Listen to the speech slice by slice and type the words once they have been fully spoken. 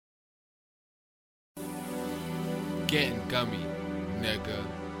getting gummy, nigga.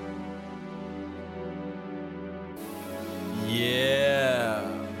 Yeah.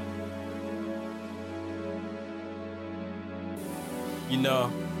 You know,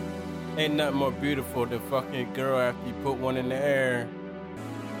 ain't nothing more beautiful than fucking girl after you put one in the air.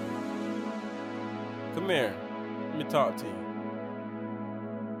 Come here, let me talk to you.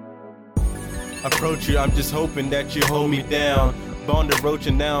 Approach you, I'm just hoping that you hold me down. Bond the roach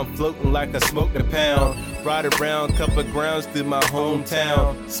and now I'm floating like I smoked a pound. Ride around, cover grounds through my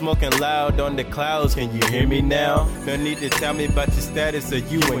hometown. Smoking loud on the clouds, can you hear me now? No need to tell me about your status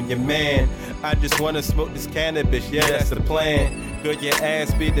of you and your man. I just wanna smoke this cannabis, yeah, that's the plan. Girl, your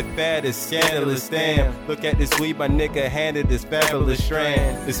ass be the fattest, scandalous, damn. Look at this weed my nigga handed this fabulous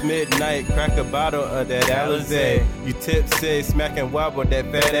strand. It's midnight, crack a bottle of that Alizé. You tipsy, smacking wobble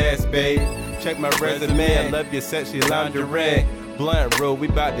that fat ass, babe. Check my resume, I love your sexy lingerie. Blunt roll, we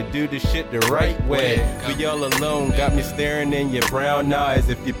bout to do this shit the right way. We all alone, got me staring in your brown eyes.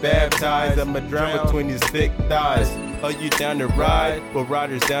 If you're baptized, I'ma drown between these thick thighs. Are you down to ride, or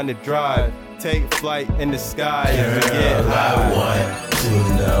riders down to drive? Take flight in the sky. Girl, I want to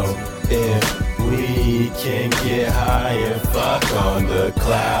know if we can get high and fuck on the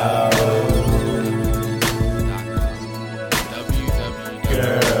clouds.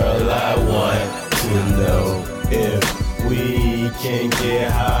 Girl, I want to know if we can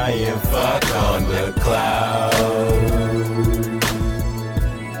get high and fuck on the clouds.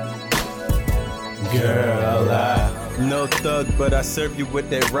 Girl, no thug, but I serve you with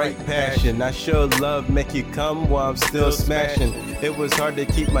that right passion. I show love, make you come while I'm still smashing. It was hard to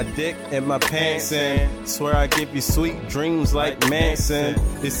keep my dick in my pants in. Swear I give you sweet dreams like Manson.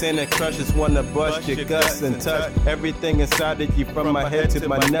 This ain't a crush, just wanna bust your guts and touch everything inside of you from my head to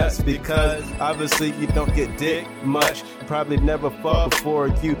my nuts. Because obviously you don't get dick much. Probably never fuck before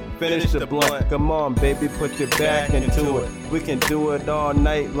you finish the blunt. Come on, baby, put your back into it. We can do it all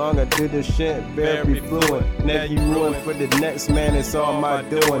night long. I do this shit very fluent. Now you ruin for the next man, it's all my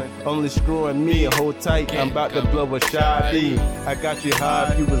doing. Only screwing me, hold tight, I'm about to blow a shoddy. I got you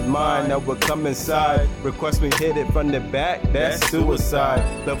high, if you was mine, I would come inside. Request me hit it from the back, that's suicide.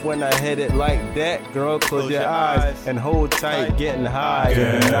 Love when I hit it like that, girl, close your eyes and hold tight, getting high.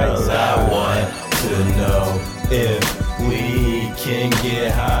 Girl, I want to know if we can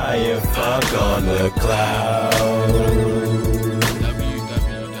get high and fuck on the clouds.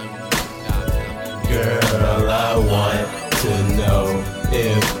 Girl, I want to know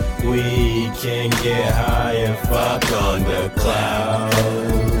if we can get high and fuck on the clouds.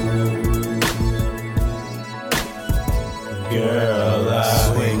 Girl, I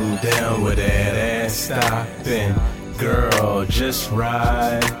swing down with that ass stopping. Girl, just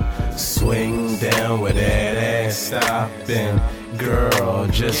ride. Swing down with that ass stopping. Girl,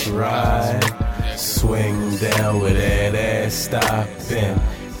 just ride. Swing down with that ass stopping.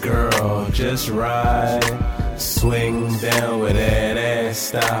 Girl, just ride. Swing down with that ass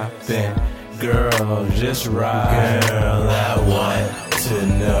stopping. Girl, just ride. Girl, I want to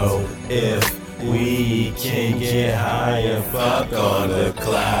know if we can get high and fuck on the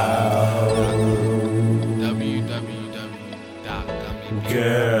clouds.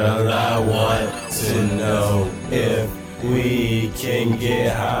 Girl, I want to know if we can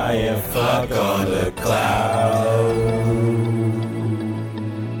get high and fuck on the clouds.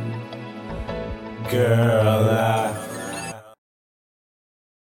 Girl,